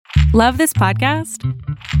Love this podcast?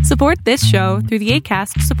 Support this show through the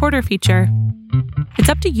Acast supporter feature. It's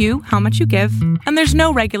up to you how much you give, and there's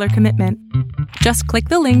no regular commitment. Just click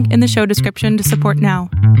the link in the show description to support now.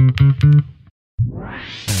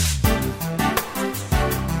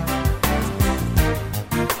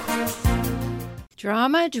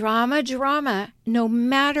 Drama, drama, drama. No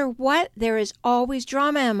matter what, there is always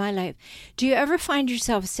drama in my life. Do you ever find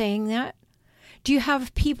yourself saying that? Do you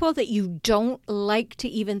have people that you don't like to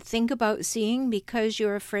even think about seeing because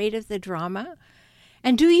you're afraid of the drama?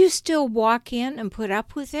 And do you still walk in and put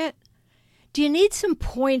up with it? Do you need some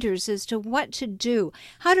pointers as to what to do,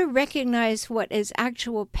 how to recognize what is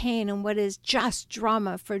actual pain and what is just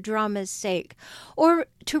drama for drama's sake? Or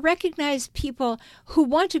to recognize people who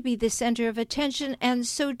want to be the center of attention, and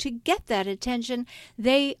so to get that attention,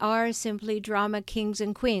 they are simply drama kings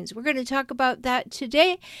and queens. We're going to talk about that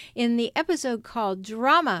today in the episode called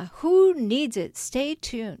Drama. Who Needs It? Stay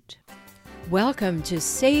tuned. Welcome to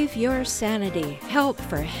Save Your Sanity, help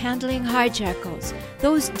for handling hijackals,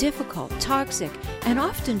 those difficult, toxic, and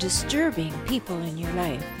often disturbing people in your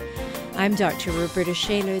life. I'm Dr. Roberta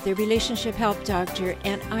Shaler, the Relationship Help Doctor,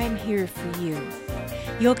 and I'm here for you.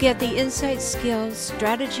 You'll get the insights, skills,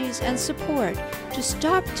 strategies, and support to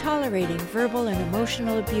stop tolerating verbal and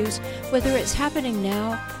emotional abuse, whether it's happening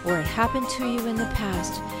now or it happened to you in the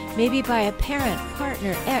past, maybe by a parent,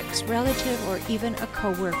 partner, ex, relative, or even a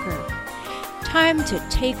coworker. Time to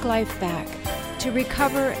take life back, to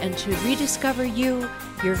recover and to rediscover you,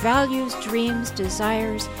 your values, dreams,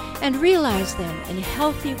 desires, and realize them in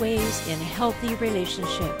healthy ways in healthy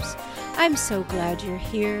relationships. I'm so glad you're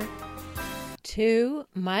here. Too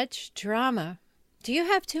much drama. Do you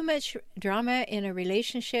have too much drama in a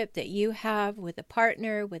relationship that you have with a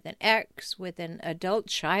partner, with an ex, with an adult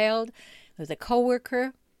child, with a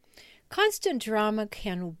coworker? Constant drama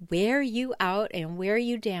can wear you out and wear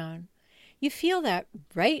you down. You feel that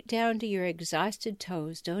right down to your exhausted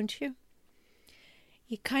toes, don't you?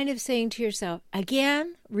 You're kind of saying to yourself,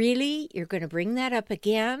 again? Really? You're going to bring that up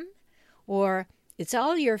again? Or, it's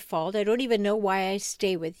all your fault. I don't even know why I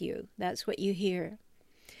stay with you. That's what you hear.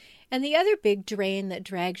 And the other big drain that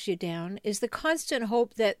drags you down is the constant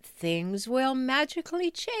hope that things will magically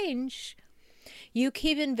change. You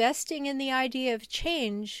keep investing in the idea of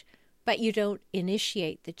change, but you don't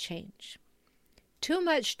initiate the change. Too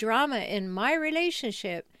much drama in my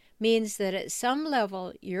relationship means that at some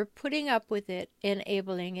level you're putting up with it,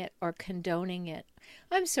 enabling it, or condoning it.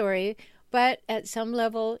 I'm sorry, but at some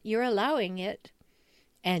level you're allowing it,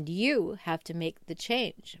 and you have to make the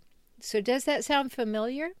change. So does that sound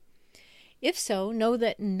familiar? If so, know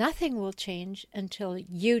that nothing will change until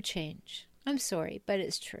you change. I'm sorry, but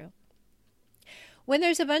it's true. When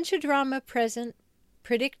there's a bunch of drama present,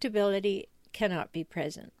 predictability cannot be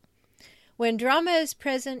present. When drama is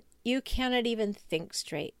present, you cannot even think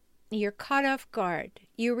straight. You're caught off guard.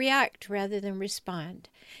 You react rather than respond.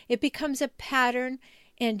 It becomes a pattern,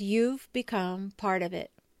 and you've become part of it.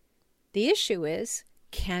 The issue is,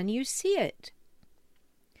 can you see it?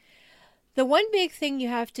 The one big thing you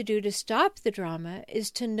have to do to stop the drama is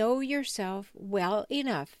to know yourself well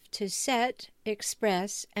enough to set,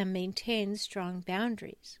 express, and maintain strong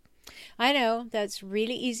boundaries. I know that's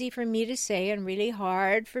really easy for me to say and really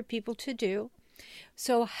hard for people to do.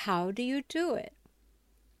 So how do you do it?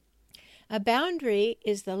 A boundary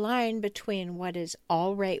is the line between what is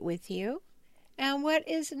all right with you and what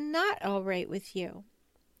is not all right with you.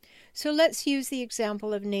 So let's use the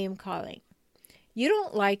example of name calling. You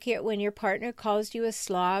don't like it when your partner calls you a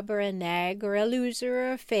slob or a nag or a loser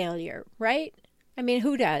or a failure, right? I mean,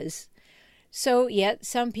 who does? So yet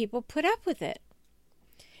some people put up with it.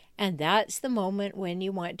 And that's the moment when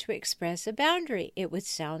you want to express a boundary. It would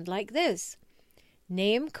sound like this.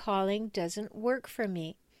 Name calling doesn't work for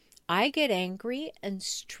me. I get angry and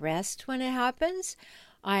stressed when it happens.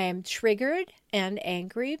 I am triggered and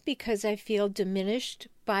angry because I feel diminished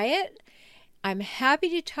by it. I'm happy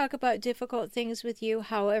to talk about difficult things with you.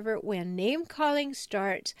 However, when name calling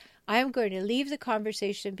starts, I'm going to leave the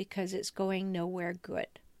conversation because it's going nowhere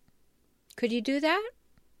good. Could you do that?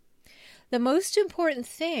 The most important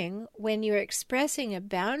thing when you're expressing a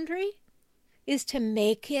boundary is to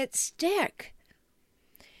make it stick.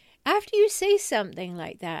 After you say something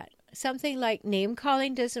like that, something like name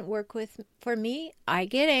calling doesn't work for me, I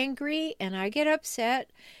get angry and I get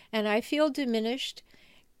upset and I feel diminished.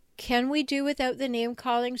 Can we do without the name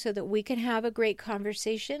calling so that we can have a great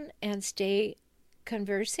conversation and stay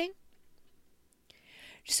conversing?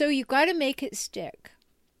 So you've got to make it stick.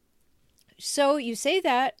 So you say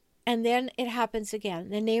that, and then it happens again.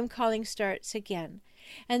 The name calling starts again.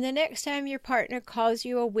 And the next time your partner calls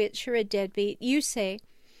you a witch or a deadbeat, you say,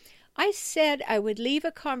 I said I would leave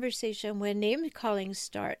a conversation when name calling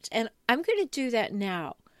starts, and I'm going to do that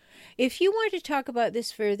now. If you want to talk about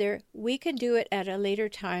this further, we can do it at a later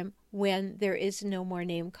time when there is no more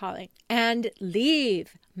name calling. And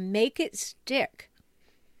leave. Make it stick.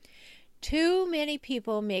 Too many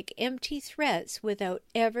people make empty threats without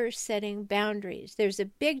ever setting boundaries. There's a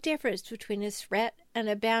big difference between a threat and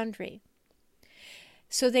a boundary.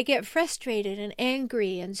 So they get frustrated and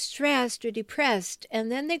angry and stressed or depressed,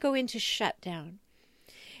 and then they go into shutdown.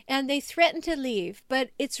 And they threaten to leave, but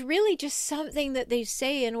it's really just something that they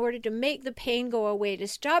say in order to make the pain go away, to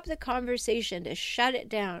stop the conversation, to shut it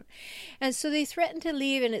down. And so they threaten to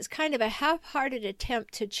leave, and it's kind of a half-hearted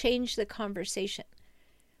attempt to change the conversation.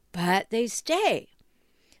 But they stay.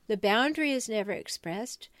 The boundary is never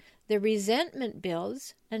expressed. The resentment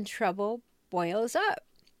builds, and trouble boils up.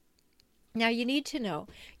 Now, you need to know,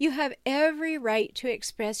 you have every right to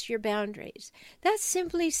express your boundaries. That's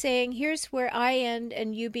simply saying, here's where I end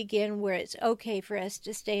and you begin, where it's okay for us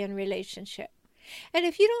to stay in relationship. And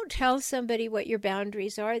if you don't tell somebody what your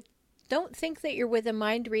boundaries are, don't think that you're with a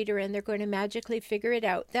mind reader and they're going to magically figure it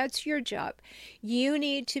out. That's your job. You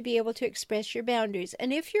need to be able to express your boundaries.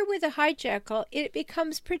 And if you're with a hijackal, it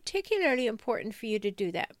becomes particularly important for you to do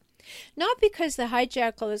that. Not because the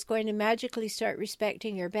hijackal is going to magically start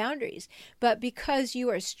respecting your boundaries, but because you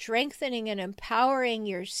are strengthening and empowering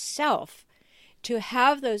yourself to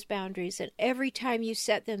have those boundaries. And every time you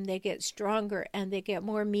set them, they get stronger and they get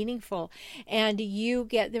more meaningful, and you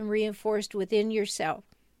get them reinforced within yourself.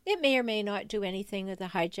 It may or may not do anything with the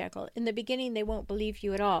hijackal. In the beginning, they won't believe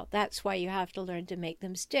you at all. That's why you have to learn to make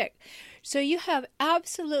them stick. So you have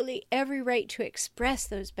absolutely every right to express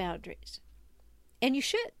those boundaries. And you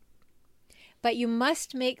should. But you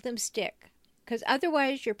must make them stick, because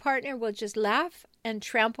otherwise your partner will just laugh and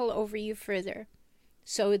trample over you further.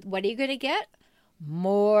 So what are you going to get?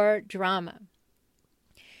 More drama.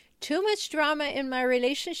 Too much drama in my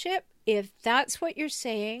relationship? If that's what you're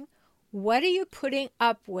saying, what are you putting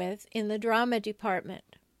up with in the drama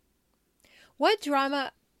department? What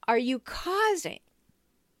drama are you causing?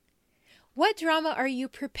 What drama are you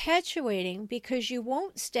perpetuating because you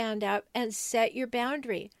won't stand up and set your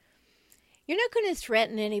boundary? You're not going to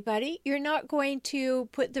threaten anybody. You're not going to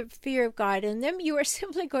put the fear of God in them. You are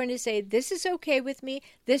simply going to say, this is okay with me.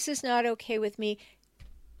 This is not okay with me.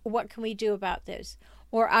 What can we do about this?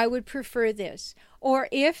 Or I would prefer this. Or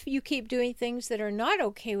if you keep doing things that are not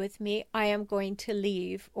okay with me, I am going to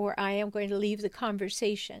leave, or I am going to leave the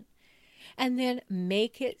conversation. And then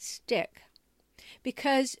make it stick.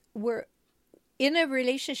 Because we're in a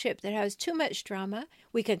relationship that has too much drama,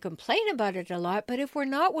 we can complain about it a lot, but if we're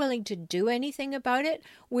not willing to do anything about it,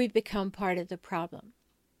 we become part of the problem.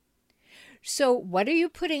 So what are you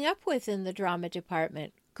putting up with in the drama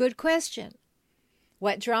department? Good question.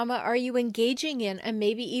 What drama are you engaging in and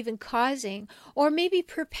maybe even causing or maybe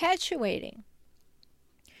perpetuating?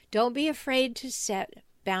 Don't be afraid to set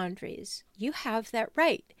boundaries. You have that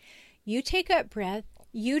right. You take up breath,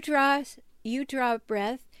 you draw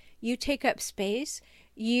breath, you take up space.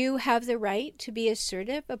 You have the right to be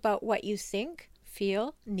assertive about what you think,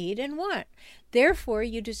 feel, need, and want. Therefore,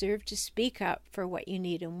 you deserve to speak up for what you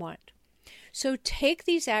need and want. So take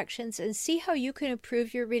these actions and see how you can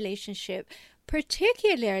improve your relationship,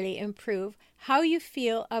 particularly improve how you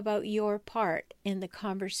feel about your part in the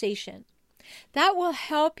conversation. That will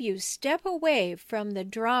help you step away from the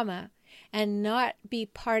drama and not be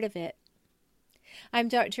part of it. I'm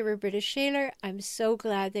Dr. Roberta Shaler. I'm so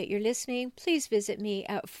glad that you're listening. Please visit me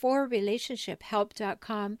at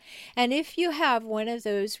forrelationshiphelp.com. And if you have one of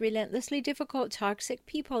those relentlessly difficult, toxic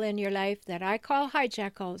people in your life that I call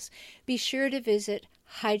hijackals, be sure to visit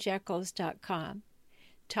hijackals.com.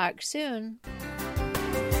 Talk soon.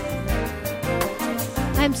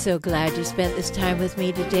 I'm so glad you spent this time with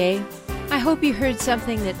me today. I hope you heard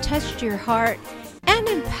something that touched your heart and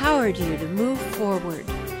empowered you to move forward.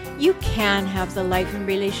 You can have the life and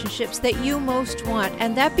relationships that you most want,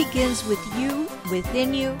 and that begins with you,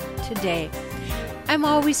 within you, today. I'm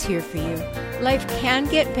always here for you. Life can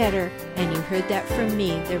get better, and you heard that from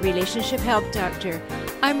me, the Relationship Help Doctor.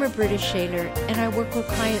 I'm Roberta Shaler, and I work with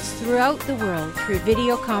clients throughout the world through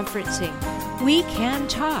video conferencing. We can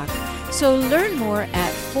talk. So learn more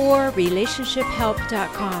at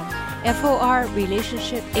forrelationshiphelp.com,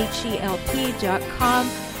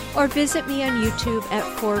 forrelationshiphelp.com, or visit me on YouTube at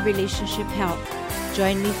For Relationship Help.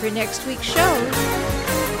 Join me for next week's show.